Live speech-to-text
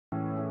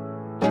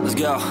Let's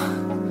go.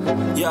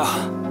 Yo,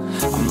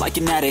 I'm like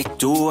an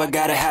addict, ooh, I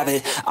gotta have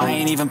it. I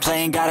ain't even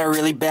playing, got a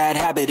really bad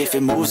habit. If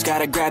it moves,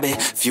 gotta grab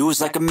it, fuse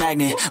like a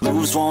magnet.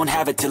 Lose, won't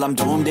have it till I'm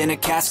doomed in a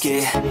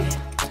casket.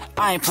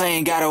 I ain't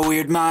playing, got a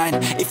weird mind.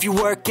 If you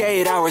work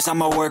 8 hours,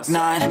 I'ma work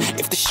 9.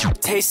 If the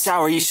shit tastes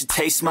sour, you should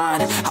taste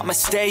mine. I'ma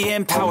stay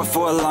in power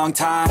for a long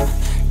time.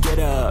 Get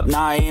up,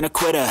 nah, I ain't a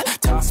quitter.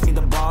 Toss me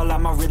the ball,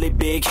 I'm a really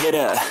big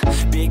hitter.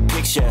 Big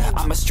picture,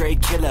 I'm a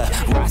straight killer.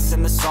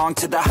 Rising the song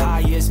to the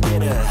highest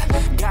bidder.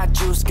 Got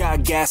juice,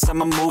 got gas,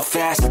 I'ma move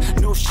fast.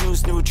 New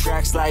shoes, new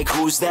tracks, like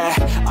who's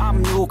that?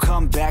 I'm new,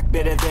 come back,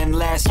 better than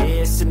last.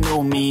 Yeah, it's a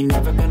new me,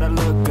 never gonna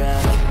look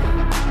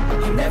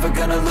back. Never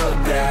gonna look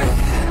back.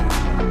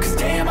 Cause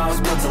damn, I was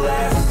built to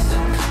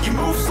last. You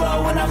move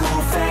slow and I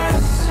move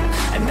fast,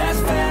 and that's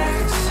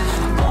facts.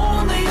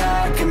 Only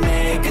I can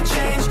make a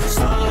change.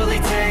 Slowly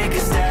take a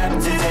step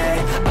today.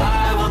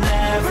 I will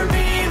never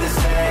be the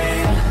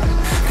same.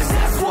 Cause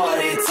that's what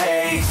it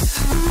takes.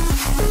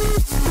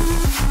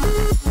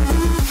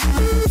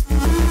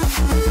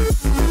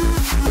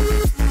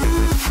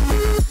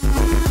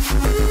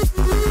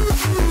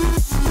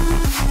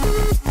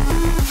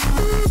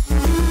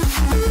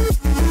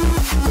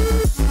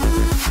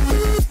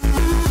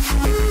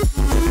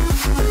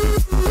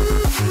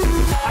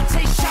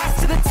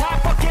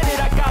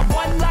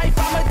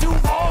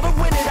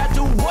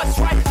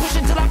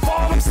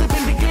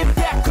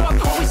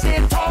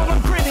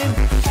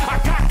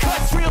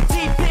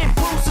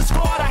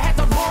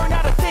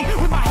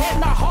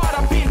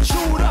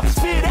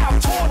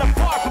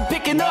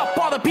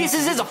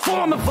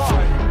 Form of art.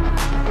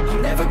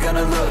 I'm never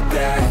gonna look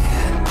back.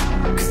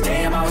 Cause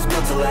damn, I was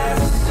built to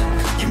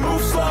last. You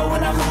move slow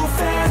and I move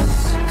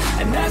fast,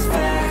 and that's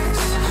facts.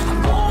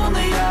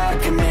 Only I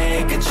can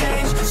make a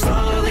change.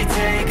 Slowly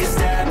take a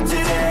step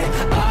today.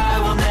 I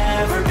will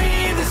never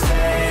be the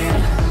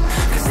same.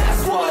 Cause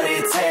that's what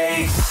it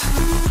takes.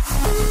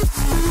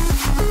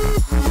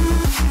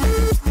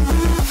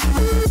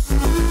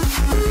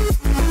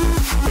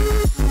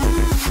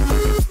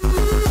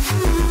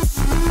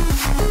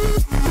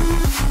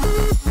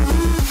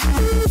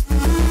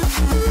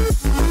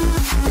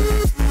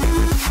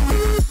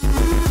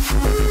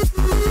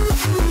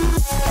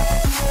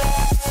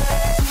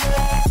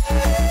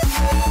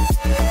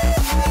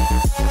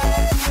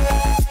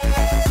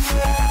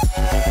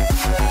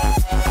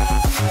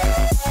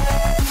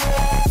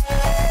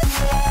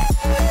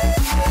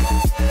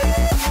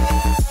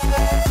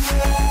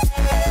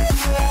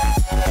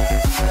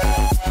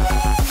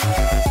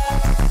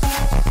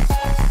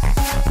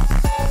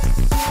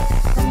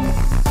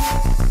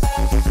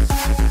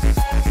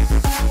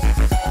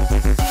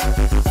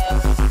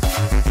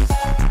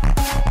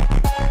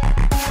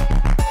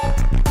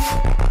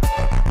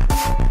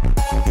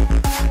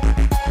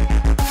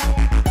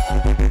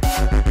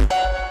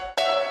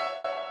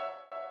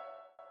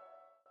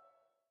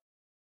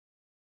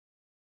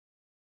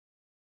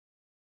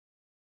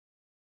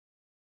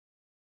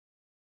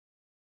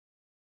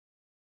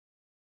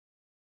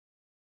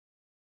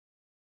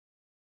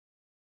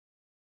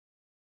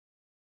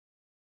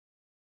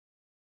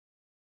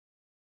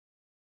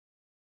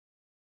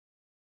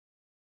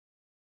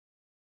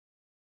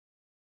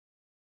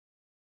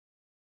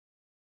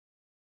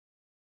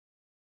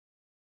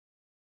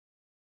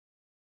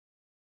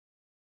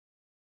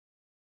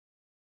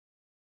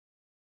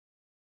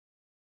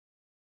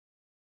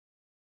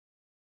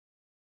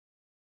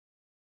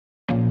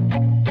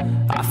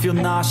 I feel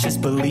nauseous,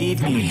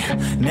 believe me.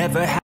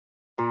 Never